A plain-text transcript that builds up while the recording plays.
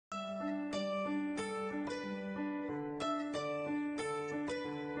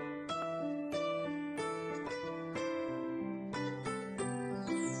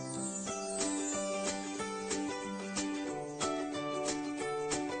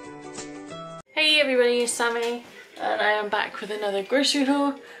Hey everybody, it's SahmmiE and I am back with another grocery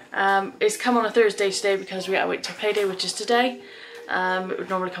haul. It's come on a Thursday today because we gotta wait till payday, which is today. It would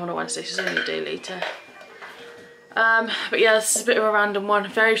normally come on a Wednesday, so it's only a day later. But yeah, this is a bit of a random one.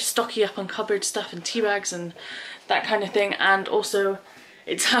 Very stocky up on cupboard stuff and tea bags and that kind of thing. And also,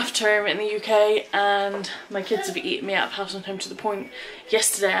 it's half term in the UK and my kids have been eating me out of house on home to the point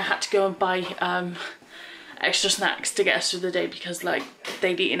yesterday I had to go and buy extra snacks to get us through the day because like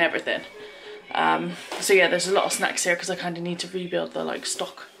they'd eaten everything. So yeah, there's a lot of snacks here because I kind of need to rebuild the like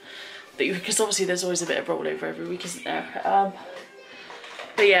stock because obviously there's always a bit of rollover every week, isn't there?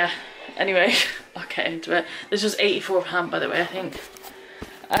 But yeah, anyway, I'll get into it. This was £84 by the way, I think.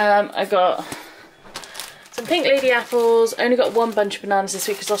 I got some pink lady apples. I only got one bunch of bananas this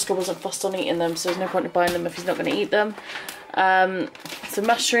week because Oscar wasn't fussed on eating them, so there's no point in buying them if he's not going to eat them. Some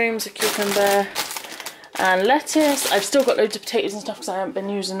mushrooms, a cucumber and lettuce. I've still got loads of potatoes and stuff because I haven't been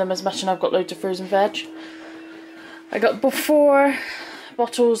using them as much, and I've got loads of frozen veg. I got 4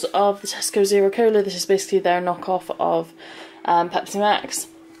 bottles of the Tesco Zero Cola. This is basically their knockoff of Pepsi Max.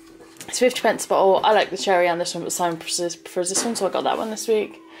 It's 50p a bottle. I like the cherry and this one, but Simon prefers this one, so I got that one this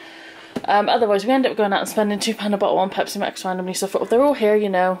week. Otherwise we end up going out and spending £2 a bottle on Pepsi Max randomly, so I thought if they're all here, you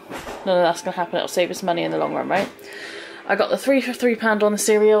know, none of that's going to happen. It'll save us money in the long run, right? I got the 3 for £3 on the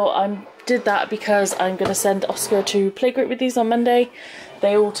cereal. I did that because I'm going to send Oscar to playgroup with these on Monday.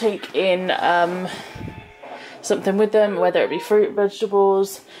 They all take in something with them, whether it be fruit,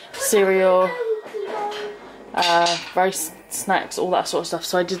 vegetables, cereal, rice, snacks, all that sort of stuff.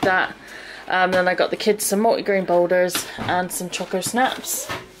 So I did that. Then I got the kids some multigrain boulders and some choco snaps.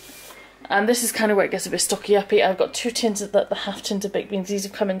 And this is kind of where it gets a bit stocky uppy. I've got 2 tins of the half tins of baked beans. These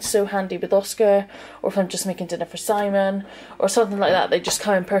have come in so handy with Oscar, or if I'm just making dinner for Simon, or something like that. They just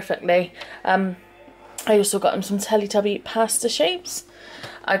come in perfectly. I also got him some Teletubby pasta shapes.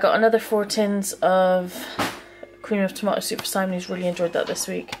 I got another 4 tins of cream of tomato soup for Simon, who's really enjoyed that this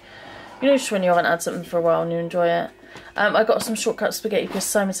week. You know, just when you haven't had something for a while and you enjoy it. I got some shortcut spaghetti because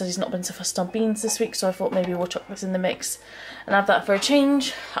Simon said he's not been so fussed on beans this week, so I thought maybe we'll chuck this in the mix and have that for a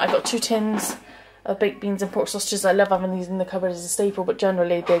change. I got 2 tins of baked beans and pork sausages. I love having these in the cupboard as a staple, but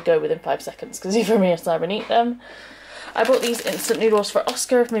generally they go within 5 seconds because either me or Simon eat them. I bought these instant noodles for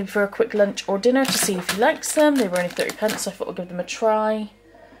Oscar, maybe for a quick lunch or dinner, to see if he likes them. They were only 30p, so I thought I'd give them a try.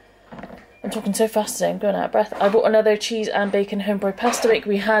 I'm talking so fast today, I'm going out of breath. I bought another cheese and bacon homebrew pasta bake.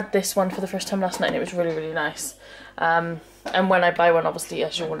 We had this one for the first time last night and it was really, really nice. And when I buy one, obviously,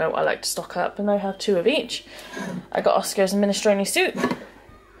 as you all know, I like to stock up, and I have 2 of each. I got Oscar's minestrone soup.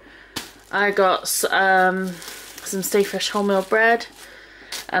 I got some Stayfresh wholemeal bread,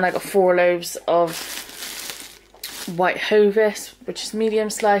 and I got 4 loaves of white Hovis, which is medium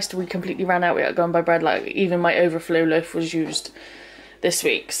sliced. We completely ran out. We had to go and buy bread. Like, even my overflow loaf was used this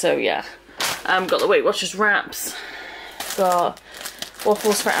week, so yeah. Got the Weight Watchers wraps. Got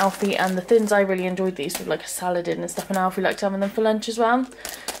waffles for Alfie and the thins. I really enjoyed these with like a salad in and stuff, and Alfie liked having them for lunch as well.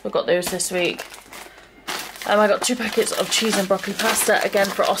 We've got those this week. I got 2 packets of cheese and broccoli pasta, again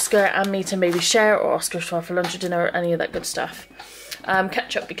for Oscar and me to maybe share, or Oscar to have for lunch or dinner, or any of that good stuff.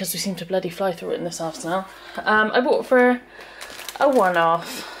 Ketchup, because we seem to bloody fly through it in this house now. I bought for a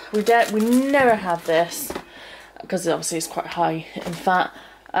one-off. We never have this because obviously it's quite high in fat.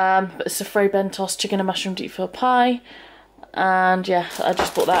 But it's a Frey Bentos chicken and mushroom deep filled pie. And yeah, I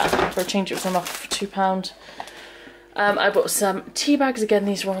just bought that for a change. It was on offer for £2. I bought some tea bags. Again,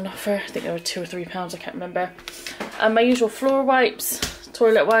 these were on offer. I think they were £2 or £3, I can't remember. And my usual floor wipes,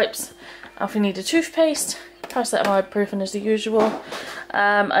 toilet wipes. Alfie needed toothpaste, paracetamol, ibuprofen as the usual.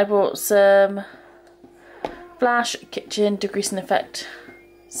 I bought some Flash Kitchen Degreasing Effect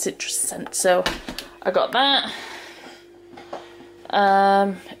citrus scent, so I got that.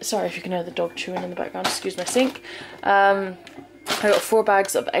 Sorry if you can hear the dog chewing in the background, excuse my sink. I got 4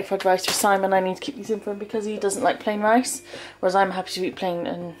 bags of egg fried rice for Simon. I need to keep these in for him because he doesn't like plain rice, whereas I'm happy to eat plain,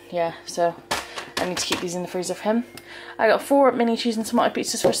 and yeah, so I need to keep these in the freezer for him. I got 4 mini cheese and tomato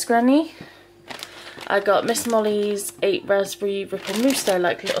pizzas for Scranny. I got Miss Molly's 8 raspberry ripple mousse. They're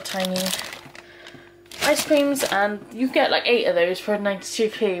like little tiny ice creams, and you get like 8 of those for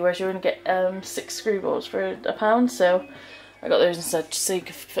 92p, whereas you're going to get 6 screw balls for £1, so I got those instead, just so you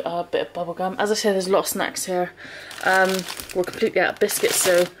could fit a bit of bubble gum. As I said, there's a lot of snacks here. We're completely out of biscuits,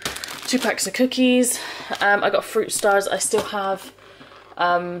 so 2 packs of cookies. I got Fruit Stars. I still have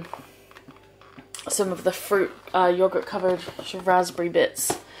some of the fruit yogurt covered raspberry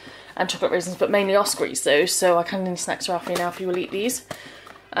bits and chocolate raisins, but mainly Oscar eats those, so I kind of need snacks for Alfie, and Alfie will eat these.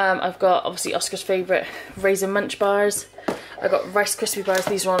 I've got obviously Oscar's favourite raisin munch bars. I got Rice Krispie bars.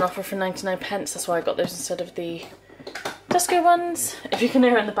 These were on offer for 99p, that's why I got those instead of the Tesco ones. If you can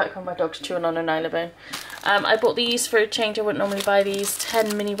hear in the background, my dog's chewing on a nylon bone. I bought these for a change. I wouldn't normally buy these.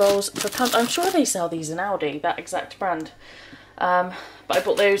 10 mini rolls for £1. I'm sure they sell these in Aldi, that exact brand. But I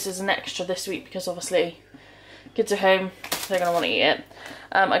bought those as an extra this week because obviously kids are home, they're going to want to eat it.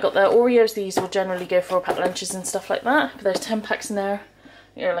 I got the Oreos. These will generally go for packed lunches and stuff like that. But there's 10 packs in there,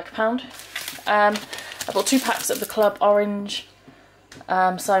 you know, like £1. I bought 2 packs of the Club Orange.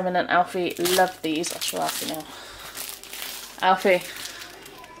 Simon and Alfie love these. I'll show Alfie now. Alfie.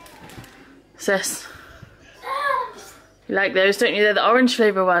 Sis. You like those, don't you? They're the orange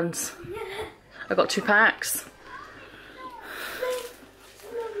flavour ones. I got 2 packs.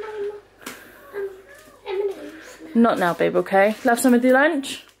 Not now, babe, okay? Love some of the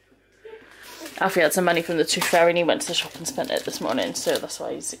lunch? Alfie had some money from the tooth fairy and he went to the shop and spent it this morning, so that's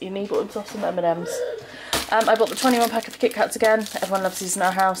why he bought himself some M&Ms. I bought the 21 pack of Kit Kats again. Everyone loves these in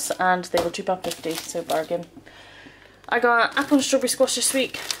our house, and they were £2.50, so bargain. I got apple and strawberry squash this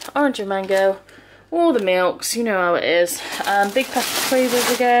week, orange and mango, all the milks, you know how it is. Big pack of Quavers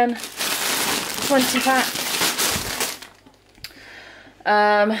again, 20 pack.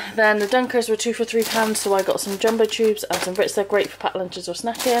 Then the Dunkers were 2 for £3, so I got some jumbo tubes and some Brits. They're great for packed lunches or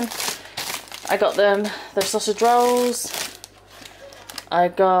snacking. I got them, their sausage rolls. I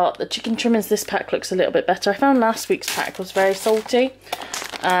got the chicken trimmings. This pack looks a little bit better. I found last week's pack was very salty.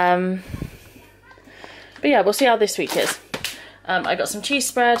 But yeah, we'll see how this week is. I got some cheese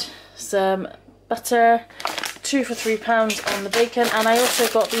spread, some butter, 2 for £3 on the bacon, and I also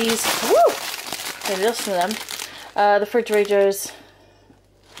got these, maybe that's for them, the refrigerators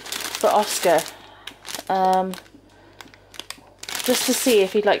for Oscar. Just to see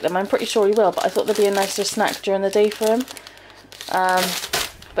if he'd like them. I'm pretty sure he will, but I thought they'd be a nicer snack during the day for him.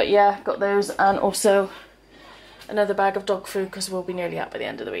 But yeah, got those, and also another bag of dog food because we'll be nearly out by the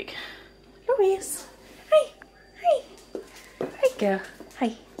end of the week. Louise, hi, hi, hi girl,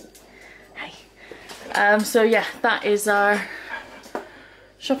 hi, hi. So yeah, that is our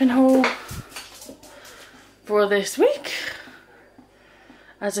shopping haul for this week.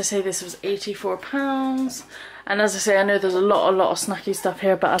 As I say, this was £84, and as I say, I know there's a lot of snacky stuff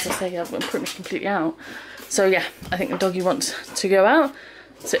here, but as I say, I've been pretty much completely out. So yeah, I think the doggy wants to go out.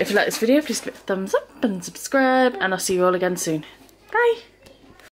 So if you like this video, please give it a thumbs up and subscribe, and I'll see you all again soon. Bye!